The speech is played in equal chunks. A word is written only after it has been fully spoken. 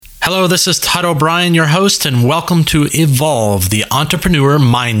Hello, this is Todd O'Brien, your host, and welcome to Evolve, the Entrepreneur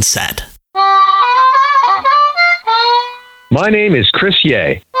Mindset. My name is Chris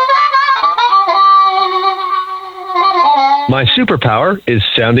Ye. My superpower is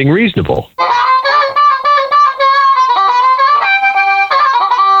sounding reasonable.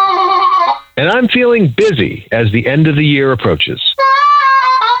 And I'm feeling busy as the end of the year approaches.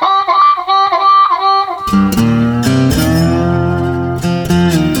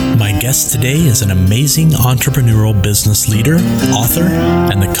 My guest today is an amazing entrepreneurial business leader, author,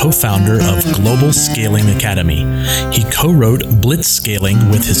 and the co-founder of Global Scaling Academy. He co-wrote Blitz Scaling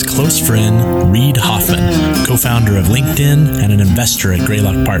with his close friend, Reid Hoffman, co-founder of LinkedIn and an investor at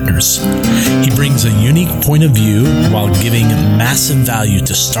Greylock Partners. He brings a unique point of view while giving massive value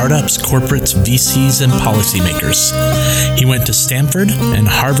to startups, corporates, VCs, and policymakers. He went to Stanford and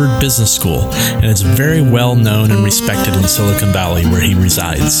Harvard Business School and is very well known and respected in Silicon Valley, where he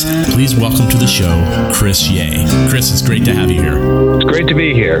resides. Please welcome to the show, Chris Ye. Chris, it's great to have you here. It's great to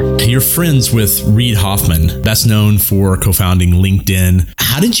be here. You're friends with Reid Hoffman, best known for co-founding LinkedIn.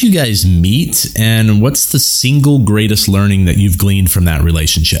 How did you guys meet, and what's the single greatest learning that you've gleaned from that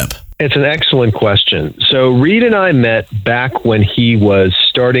relationship? It's an excellent question. So Reid and I met back when he was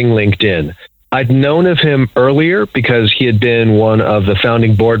starting LinkedIn. I'd known of him earlier because he had been one of the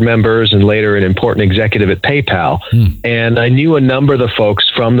founding board members and later an important executive at PayPal. And I knew a number of the folks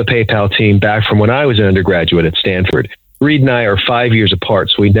from the PayPal team back from when I was an undergraduate at Stanford. Reid and I are 5 years apart,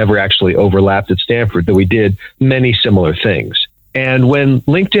 so we never actually overlapped at Stanford, though we did many similar things. And when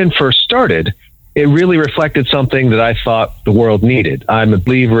LinkedIn first started, it really reflected something that I thought the world needed. I'm a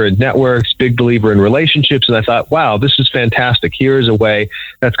believer in networks, big believer in relationships, and I thought, wow, this is fantastic. Here is a way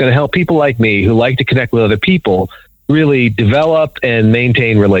that's going to help people like me who like to connect with other people really develop and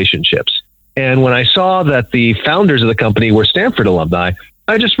maintain relationships. And when I saw that the founders of the company were Stanford alumni,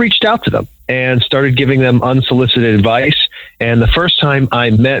 I just reached out to them and started giving them unsolicited advice. And the first time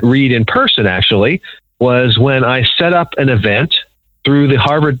I met Reid in person, actually, was when I set up an event through the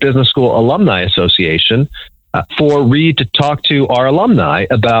Harvard Business School Alumni Association for Reid to talk to our alumni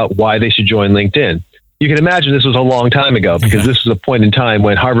about why they should join LinkedIn. You can imagine this was a long time ago because this was a point in time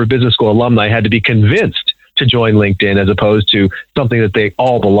when Harvard Business School alumni had to be convinced to join LinkedIn as opposed to something that they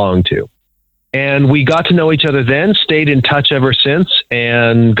all belonged to. And we got to know each other then, stayed in touch ever since,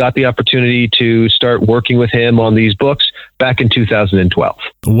 and got the opportunity to start working with him on these books back in 2012.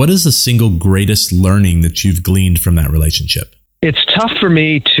 What is the single greatest learning that you've gleaned from that relationship? It's tough for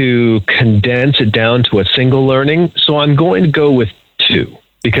me to condense it down to a single learning, so I'm going to go with two,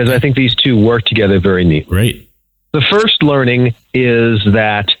 because I think these two work together very neatly. Great. The first learning is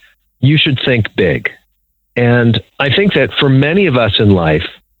that you should think big. And I think that for many of us in life,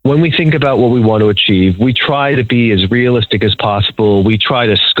 when we think about what we want to achieve, we try to be as realistic as possible. We try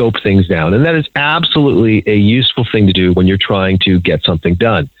to scope things down. And that is absolutely a useful thing to do when you're trying to get something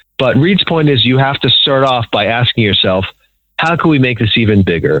done. But Reid's point is you have to start off by asking yourself, how can we make this even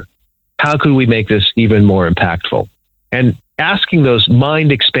bigger? How could we make this even more impactful? And asking those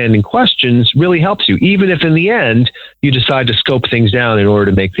mind-expanding questions really helps you, even if in the end you decide to scope things down in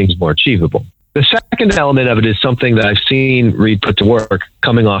order to make things more achievable. The second element of it is something that I've seen Reid put to work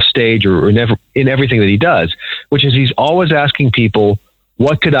coming off stage or in everything that he does, which is he's always asking people,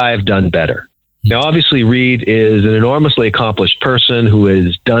 what could I have done better? Now, obviously, Reid is an enormously accomplished person who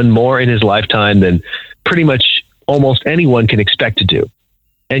has done more in his lifetime than pretty much almost anyone can expect to do.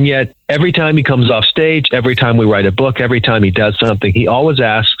 And yet, every time he comes off stage, every time we write a book, every time he does something, he always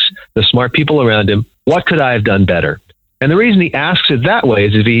asks the smart people around him, what could I have done better? And the reason he asks it that way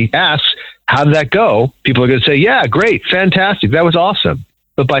is if he asks, how did that go? People are going to say, yeah, great, fantastic, that was awesome.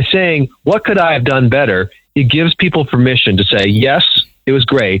 But by saying, what could I have done better? It gives people permission to say, yes, it was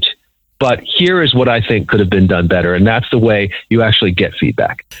great, but here is what I think could have been done better. And that's the way you actually get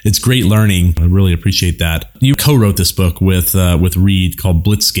feedback. It's great learning. I really appreciate that. You co-wrote this book with Reid called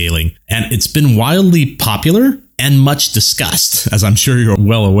Blitz Scaling, and it's been wildly popular and much discussed, as I'm sure you're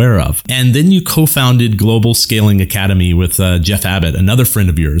well aware of. And then you co-founded Global Scaling Academy with Jeff Abbott, another friend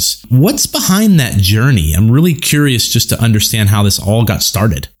of yours. What's behind that journey? I'm really curious just to understand how this all got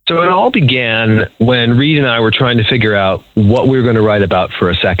started. So it all began when Reid and I were trying to figure out what we were going to write about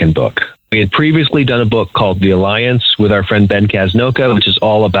for a second book. We had previously done a book called The Alliance with our friend Ben Casnocha, which is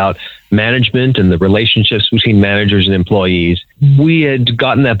all about management and the relationships between managers and employees. We had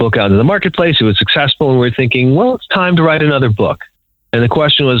gotten that book out into the marketplace. It was successful, and we were thinking, well, it's time to write another book. And the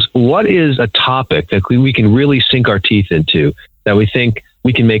question was, what is a topic that we can really sink our teeth into that we think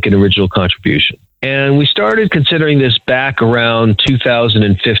we can make an original contribution? And we started considering this back around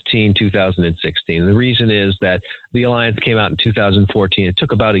 2015, 2016. The reason is that the Alliance came out in 2014. It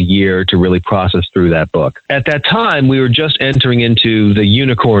took about a year to really process through that book. At that time, we were just entering into the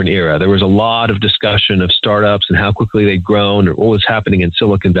unicorn era. There was a lot of discussion of startups and how quickly they'd grown or what was happening in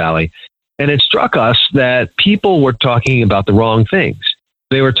Silicon Valley. And it struck us that people were talking about the wrong things.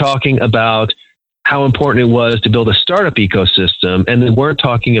 They were talking about how important it was to build a startup ecosystem, and they weren't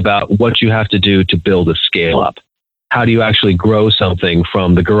talking about what you have to do to build a scale up. How do you actually grow something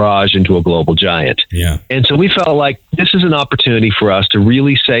from the garage into a global giant? Yeah. And so we felt like this is an opportunity for us to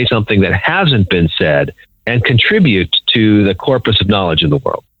really say something that hasn't been said and contribute to the corpus of knowledge in the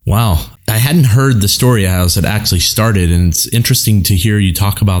world. Wow. I hadn't heard the story how it actually started, and it's interesting to hear you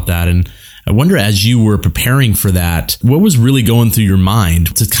talk about that. And I wonder, as you were preparing for that, what was really going through your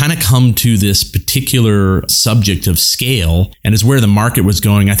mind to kind of come to this particular subject of scale, and is where the market was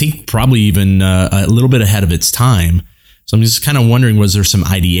going, I think probably even a little bit ahead of its time. So I'm just kind of wondering, was there some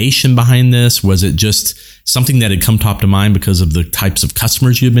ideation behind this? Was it just something that had come top to mind because of the types of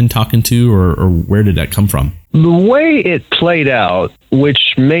customers you've been talking to, or where did that come from? The way it played out,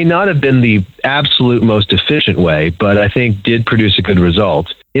 which may not have been the absolute most efficient way, but I think did produce a good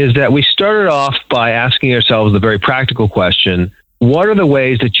result, is that we started off by asking ourselves the very practical question, what are the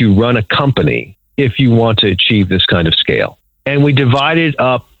ways that you run a company if you want to achieve this kind of scale? And we divided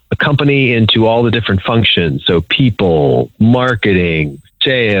up a company into all the different functions. So people, marketing,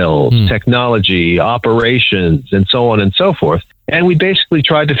 sales, technology, operations, and so on and so forth. And we basically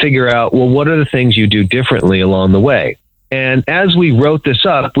tried to figure out, well, what are the things you do differently along the way? And as we wrote this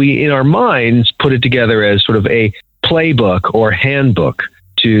up, we, in our minds, put it together as sort of a playbook or handbook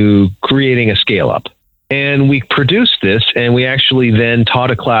to creating a scale up. And we produced this, and we actually then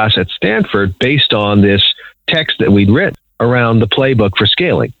taught a class at Stanford based on this text that we'd written around the playbook for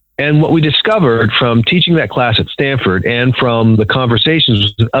scaling. And what we discovered from teaching that class at Stanford and from the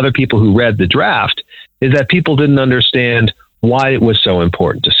conversations with other people who read the draft is that people didn't understand why it was so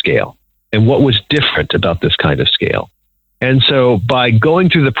important to scale and what was different about this kind of scale. And so by going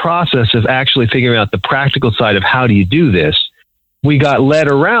through the process of actually figuring out the practical side of how do you do this, we got led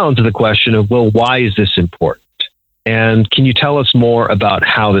around to the question of, well, why is this important? And can you tell us more about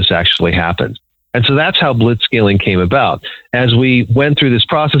how this actually happens? And so that's how blitzscaling came about. As we went through this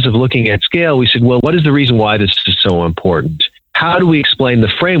process of looking at scale, we said, well, what is the reason why this is so important? How do we explain the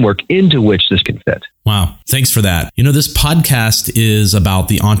framework into which this can fit? Wow. Thanks for that. You know, this podcast is about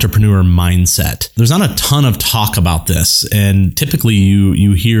the entrepreneur mindset. There's not a ton of talk about this. And typically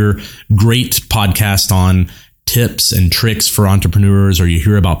you hear great podcasts on tips and tricks for entrepreneurs, or you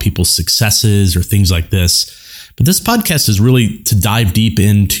hear about people's successes or things like this. But this podcast is really to dive deep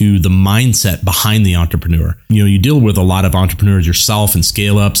into the mindset behind the entrepreneur. You know, you deal with a lot of entrepreneurs yourself and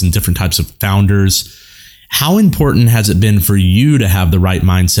scale-ups and different types of founders. How important has it been for you to have the right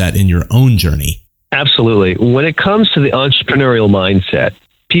mindset in your own journey? Absolutely. When it comes to the entrepreneurial mindset,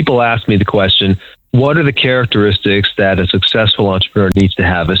 people ask me the question, what are the characteristics that a successful entrepreneur needs to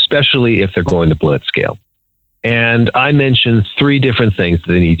have, especially if they're going to blitzscale? And I mentioned 3 different things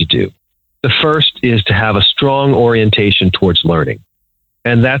that they need to do. The first is to have a strong orientation towards learning.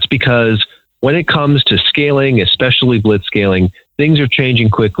 And that's because when it comes to scaling, especially blitzscaling, things are changing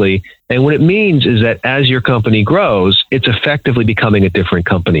quickly. And what it means is that as your company grows, it's effectively becoming a different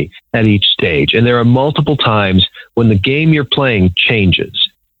company at each stage. And there are multiple times when the game you're playing changes.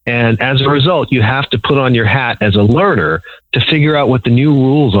 And as a result, you have to put on your hat as a learner to figure out what the new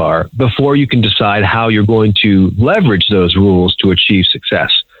rules are before you can decide how you're going to leverage those rules to achieve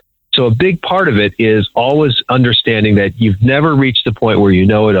success. So a big part of it is always understanding that you've never reached the point where you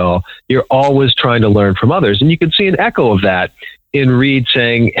know it all. You're always trying to learn from others. And you can see an echo of that in Reed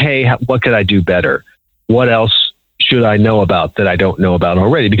saying, hey, what could I do better? What else should I know about that I don't know about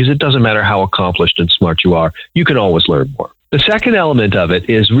already? Because it doesn't matter how accomplished and smart you are. You can always learn more. The second element of it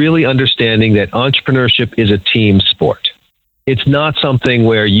is really understanding that entrepreneurship is a team sport. It's not something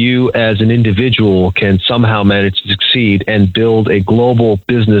where you as an individual can somehow manage to succeed and build a global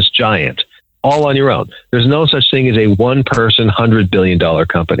business giant all on your own. There's no such thing as a one-person, $100 billion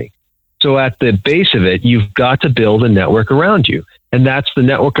company. So at the base of it, you've got to build a network around you. And that's the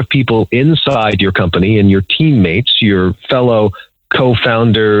network of people inside your company and your teammates, your fellow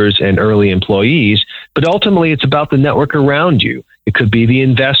co-founders and early employees. But ultimately, it's about the network around you. It could be the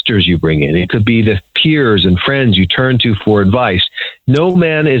investors you bring in. It could be the peers and friends you turn to for advice. No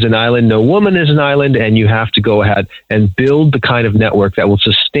man is an island. No woman is an island. And you have to go ahead and build the kind of network that will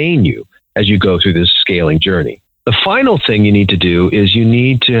sustain you as you go through this scaling journey. The final thing you need to do is you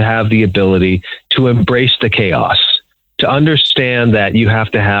need to have the ability to embrace the chaos, to understand that you have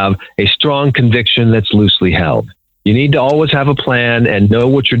to have a strong conviction that's loosely held. You need to always have a plan and know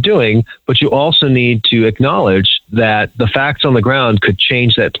what you're doing, but you also need to acknowledge that the facts on the ground could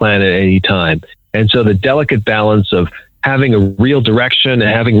change that plan at any time. And so the delicate balance of having a real direction and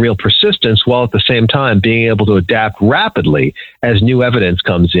having real persistence while at the same time being able to adapt rapidly as new evidence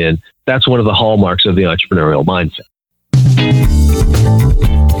comes in, that's one of the hallmarks of the entrepreneurial mindset.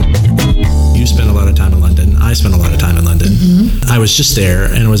 You spent a lot of time in London. I spent a lot of time in London. I was just there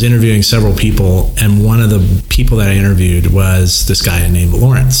and was interviewing several people. And one of the people that I interviewed was this guy named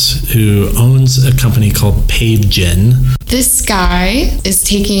Lawrence, who owns a company called Paved Gin. This guy is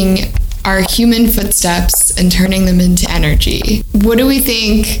taking our human footsteps and turning them into energy. What do we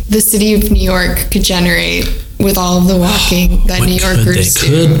think the city of New York could generate with all of the walking that New Yorkers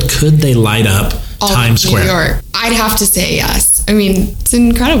do? Could they light up Times Square? New York. I'd have to say yes. I mean, it's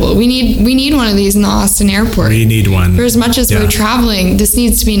incredible. We need one of these in the Austin airport. We need one. For as much as we're traveling, this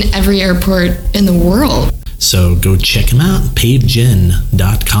needs to be in every airport in the world. So go check them out,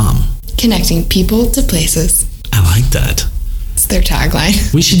 pavedgin.com. Connecting people to places. I like that. It's their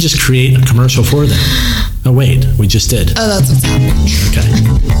tagline. We should just create a commercial for them. Oh, wait, we just did. Oh, that's what's happening. Okay.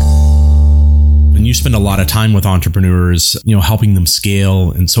 And you spend a lot of time with entrepreneurs, helping them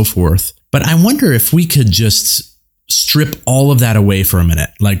scale and so forth. But I wonder if we could just strip all of that away for a minute.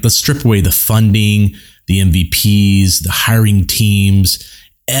 Like, let's strip away the funding, the MVPs, the hiring teams,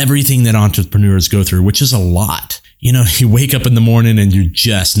 everything that entrepreneurs go through, which is a lot. You wake up in the morning and you're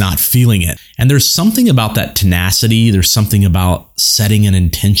just not feeling it. And there's something about that tenacity. There's something about setting an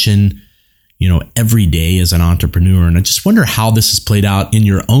intention, every day as an entrepreneur. And I just wonder how this has played out in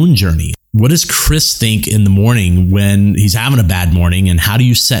your own journey. What does Chris think in the morning when he's having a bad morning? And how do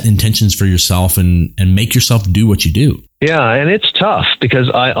you set intentions for yourself and make yourself do what you do? Yeah, and it's tough because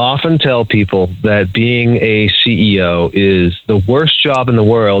I often tell people that being a CEO is the worst job in the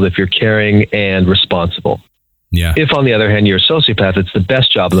world if you're caring and responsible. Yeah. If, on the other hand, you're a sociopath, it's the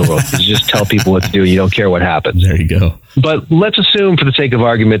best job in the world. You just tell people what to do. You don't care what happens. There you go. But let's assume, for the sake of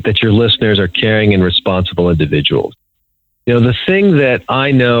argument, that your listeners are caring and responsible individuals. The thing that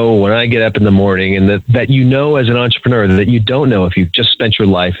I know when I get up in the morning and that as an entrepreneur that you don't know if you've just spent your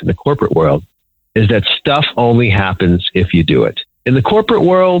life in the corporate world is that stuff only happens if you do it. In the corporate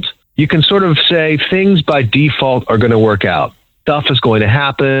world, you can sort of say things by default are going to work out. Stuff is going to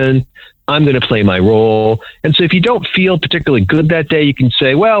happen. I'm going to play my role. And so if you don't feel particularly good that day, you can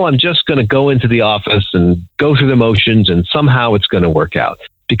say, well, I'm just going to go into the office and go through the motions and somehow it's going to work out.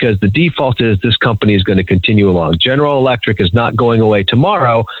 Because the default is this company is going to continue along. General Electric is not going away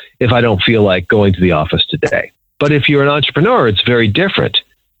tomorrow if I don't feel like going to the office today. But if you're an entrepreneur, it's very different.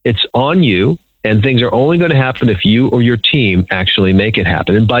 It's on you, and things are only going to happen if you or your team actually make it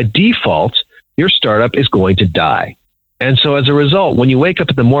happen. And by default, your startup is going to die. And so as a result, when you wake up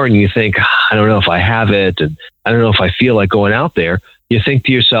in the morning, you think, I don't know if I have it, and I don't know if I feel like going out there. You think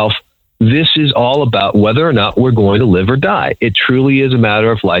to yourself, this is all about whether or not we're going to live or die. It truly is a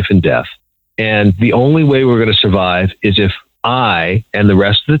matter of life and death. And the only way we're going to survive is if I and the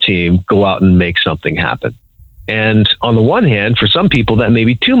rest of the team go out and make something happen. And on the one hand, for some people, that may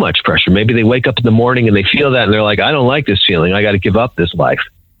be too much pressure. Maybe they wake up in the morning and they feel that and they're like, I don't like this feeling. I got to give up this life.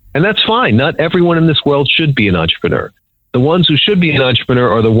 And that's fine. Not everyone in this world should be an entrepreneur. The ones who should be an entrepreneur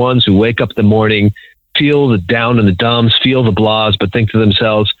are the ones who wake up in the morning, feel the down and the dumbs, feel the blahs, but think to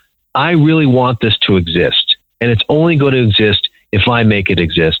themselves, I really want this to exist, and it's only going to exist if I make it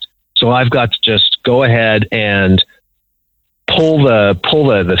exist. So I've got to just go ahead and pull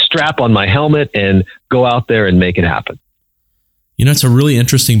the strap on my helmet and go out there and make it happen. It's a really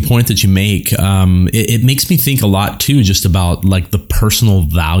interesting point that you make. It makes me think a lot too, just about like the personal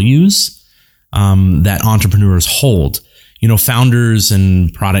values that entrepreneurs hold. Founders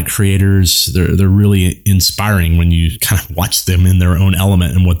and product creators, they're really inspiring when you kind of watch them in their own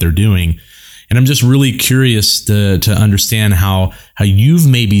element and what they're doing. And I'm just really curious to understand how you've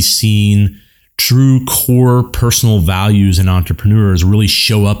maybe seen true core personal values in entrepreneurs really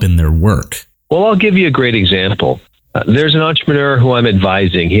show up in their work. Well, I'll give you a great example. There's an entrepreneur who I'm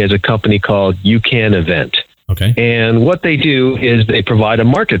advising. He has a company called You Can Event. Okay. And what they do is they provide a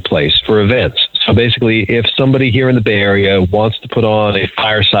marketplace for events. So basically, if somebody here in the Bay Area wants to put on a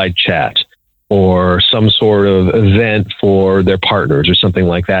fireside chat or some sort of event for their partners or something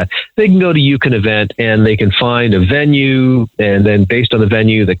like that, they can go to You Can Event and they can find a venue, and then based on the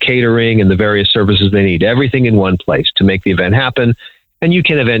venue, the catering and the various services they need, everything in one place to make the event happen. And You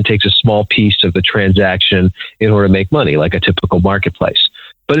Can Event takes a small piece of the transaction in order to make money, like a typical marketplace.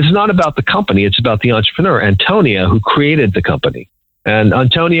 But it's not about the company. It's about the entrepreneur, Antonia, who created the company. And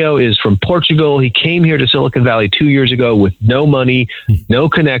Antonio is from Portugal. He came here to Silicon Valley 2 years ago with no money, no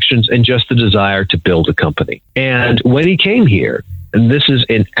connections, and just the desire to build a company. And when he came here, and this is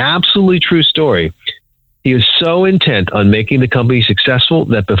an absolutely true story, he was so intent on making the company successful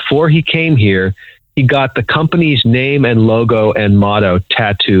that before he came here, he got the company's name and logo and motto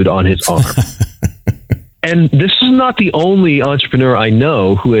tattooed on his arm. And this is not the only entrepreneur I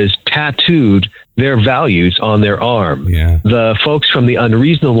know who has tattooed their values on their arm. Yeah. The folks from the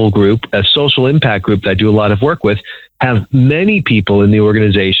Unreasonable Group, a social impact group that I do a lot of work with, have many people in the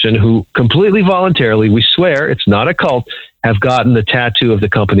organization who completely voluntarily, we swear it's not a cult, have gotten the tattoo of the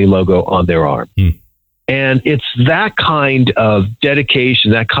company logo on their arm. And it's that kind of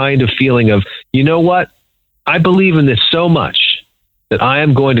dedication, that kind of feeling of, you know what? I believe in this so much that I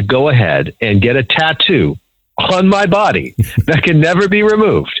am going to go ahead and get a tattoo on my body that can never be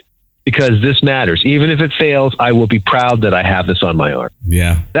removed because this matters. Even if it fails, I will be proud that I have this on my arm.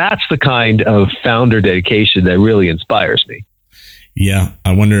 Yeah. That's the kind of founder dedication that really inspires me. Yeah.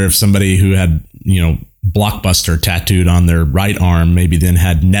 I wonder if somebody who had, Blockbuster tattooed on their right arm, maybe then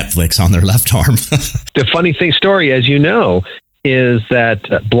had Netflix on their left arm. The funny story, as you know, is that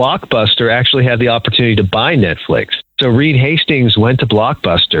Blockbuster actually had the opportunity to buy Netflix. So Reed Hastings went to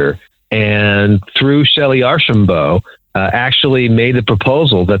Blockbuster and through Shelley Archambault actually made the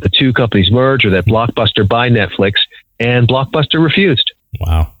proposal that the two companies merge or that Blockbuster buy Netflix, and Blockbuster refused.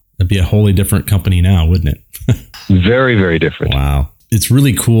 Wow. That'd be a wholly different company now, wouldn't it? Very, very different. Wow. It's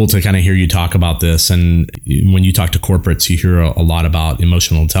really cool to kind of hear you talk about this. And when you talk to corporates, you hear a lot about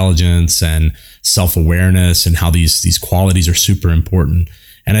emotional intelligence and self-awareness and how these qualities are super important.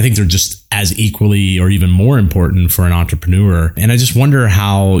 And I think they're just as equally or even more important for an entrepreneur. And I just wonder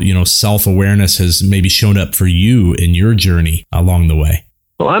how, self-awareness has maybe shown up for you in your journey along the way.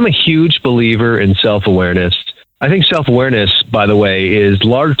 Well, I'm a huge believer in self-awareness. I think self-awareness, by the way, is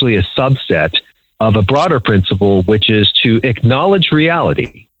largely a subset of a broader principle, which is to acknowledge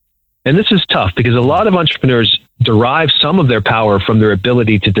reality. And this is tough because a lot of entrepreneurs derive some of their power from their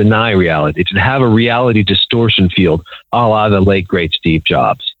ability to deny reality, to have a reality distortion field, a la the late, great Steve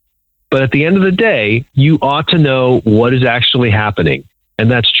Jobs. But at the end of the day, you ought to know what is actually happening.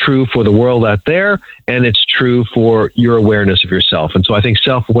 And that's true for the world out there, and it's true for your awareness of yourself. And so I think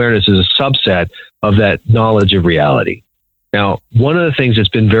self-awareness is a subset of that knowledge of reality. Now, one of the things that's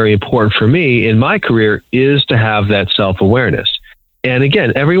been very important for me in my career is to have that self-awareness. And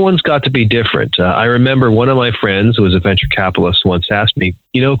again, everyone's got to be different. I remember one of my friends who was a venture capitalist once asked me,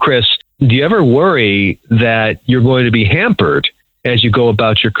 Chris, do you ever worry that you're going to be hampered as you go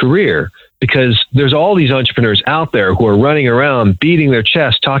about your career? Because there's all these entrepreneurs out there who are running around, beating their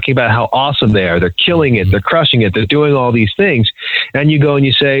chest, talking about how awesome they are. They're killing it. They're crushing it. They're doing all these things. And you go and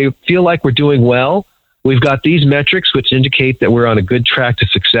you say, feel like we're doing well. We've got these metrics which indicate that we're on a good track to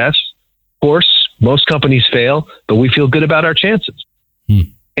success. Of course, most companies fail, but we feel good about our chances.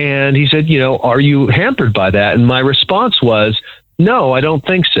 And he said, are you hampered by that? And my response was, no, I don't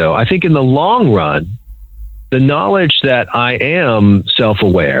think so. I think in the long run, the knowledge that I am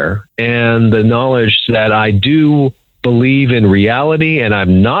self-aware and the knowledge that I do believe in reality and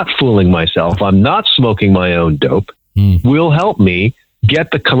I'm not fooling myself, I'm not smoking my own dope, will help me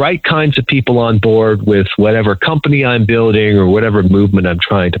get the right kinds of people on board with whatever company I'm building or whatever movement I'm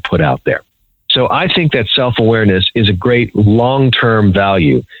trying to put out there. So I think that self-awareness is a great long-term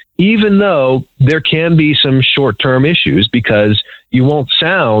value, even though there can be some short-term issues because you won't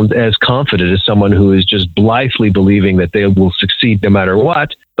sound as confident as someone who is just blithely believing that they will succeed no matter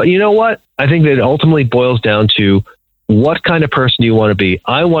what. But you know what? I think that it ultimately boils down to what kind of person you want to be.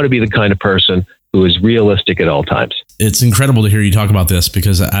 I want to be the kind of person who is realistic at all times. It's incredible to hear you talk about this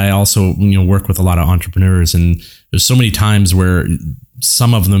because I also work with a lot of entrepreneurs, and there's so many times where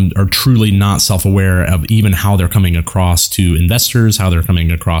some of them are truly not self-aware of even how they're coming across to investors, how they're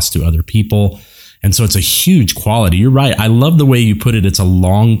coming across to other people. And so it's a huge quality. You're right. I love the way you put it. It's a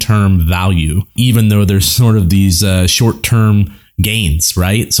long-term value, even though there's sort of these short-term gains,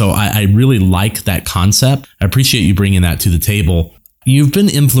 right? So I really like that concept. I appreciate you bringing that to the table. You've been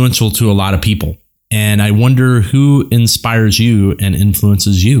influential to a lot of people, and I wonder who inspires you and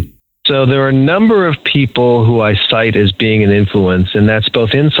influences you. So there are a number of people who I cite as being an influence, and that's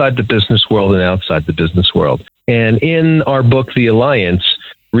both inside the business world and outside the business world. And in our book, The Alliance,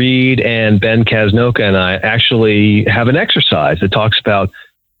 Reed and Ben Kasnoka and I actually have an exercise that talks about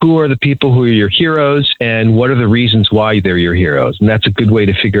who are the people who are your heroes and what are the reasons why they're your heroes. And that's a good way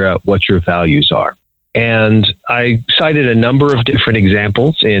to figure out what your values are. And I cited a number of different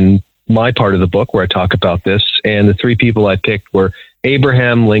examples in my part of the book where I talk about this. And the three people I picked were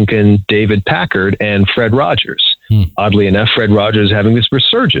Abraham Lincoln, David Packard, and Fred Rogers. Oddly enough, Fred Rogers is having this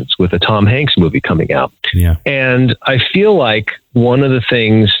resurgence with a Tom Hanks movie coming out. Yeah. And I feel like one of the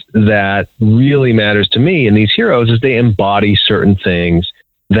things that really matters to me in these heroes is they embody certain things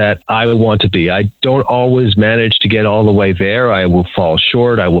that I would want to be. I don't always manage to get all the way there. I will fall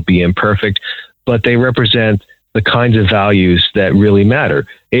short. I will be imperfect, but they represent the kinds of values that really matter.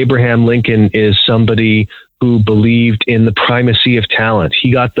 Abraham Lincoln is somebody who believed in the primacy of talent.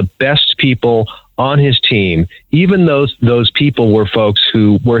 He got the best people on his team, even those people were folks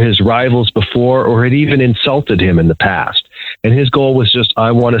who were his rivals before or had even insulted him in the past. And his goal was just,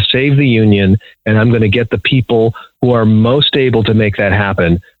 I want to save the Union, and I'm going to get the people who are most able to make that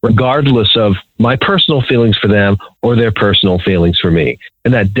happen, regardless of my personal feelings for them or their personal feelings for me.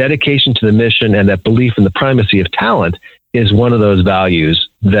 And that dedication to the mission and that belief in the primacy of talent is one of those values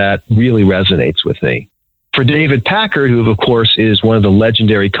that really resonates with me. For David Packard, who of course is one of the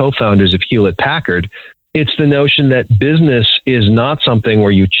legendary co-founders of Hewlett-Packard, it's the notion that business is not something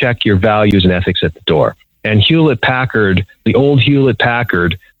where you check your values and ethics at the door. And Hewlett-Packard, the old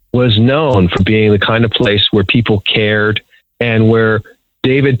Hewlett-Packard, was known for being the kind of place where people cared and where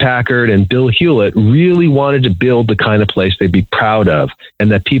David Packard and Bill Hewlett really wanted to build the kind of place they'd be proud of and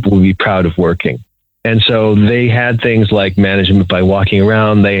that people would be proud of working. And so they had things like management by walking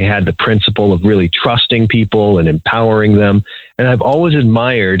around. They had the principle of really trusting people and empowering them. And I've always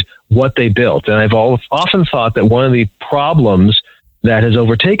admired what they built. And I've often thought that one of the problems that has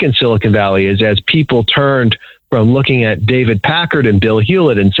overtaken Silicon Valley is as people turned from looking at David Packard and Bill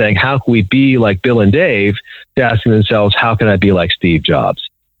Hewlett and saying, how can we be like Bill and Dave, to asking themselves, how can I be like Steve Jobs?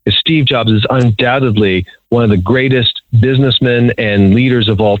 Because Steve Jobs is undoubtedly one of the greatest businessmen and leaders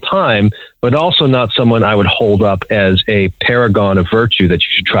of all time, but also not someone I would hold up as a paragon of virtue that you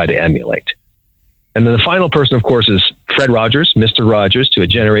should try to emulate. And then the final person, of course, is Fred Rogers, Mr. Rogers, to a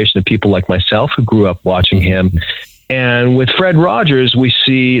generation of people like myself who grew up watching him. And with Fred Rogers, we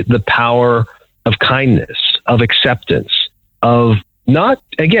see the power of kindness, of acceptance, of not,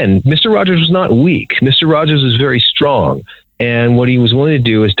 again, Mr. Rogers was not weak. Mr. Rogers was very strong. And what he was willing to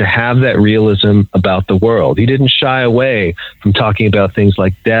do is to have that realism about the world. He didn't shy away from talking about things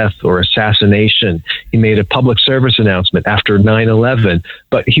like death or assassination. He made a public service announcement after 9/11,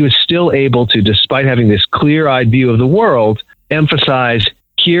 but he was still able to, despite having this clear-eyed view of the world, emphasize,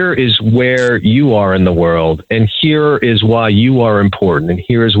 here is where you are in the world, and here is why you are important, and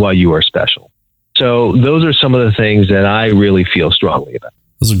here is why you are special. So those are some of the things that I really feel strongly about.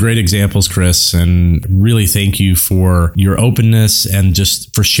 Those are great examples, Chris, and really thank you for your openness and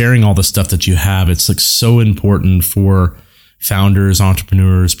just for sharing all the stuff that you have. It's like so important for founders,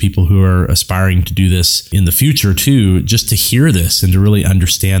 entrepreneurs, people who are aspiring to do this in the future too, just to hear this and to really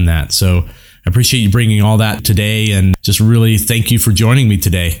understand that. So I appreciate you bringing all that today, and just really thank you for joining me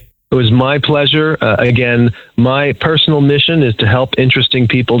today. It was my pleasure. Again, my personal mission is to help interesting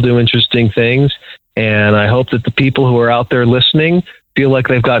people do interesting things. And I hope that the people who are out there listening feel like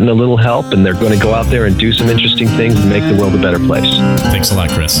they've gotten a little help and they're going to go out there and do some interesting things and make the world a better place. Thanks a lot,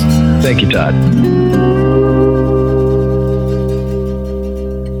 Chris. Thank you, Todd.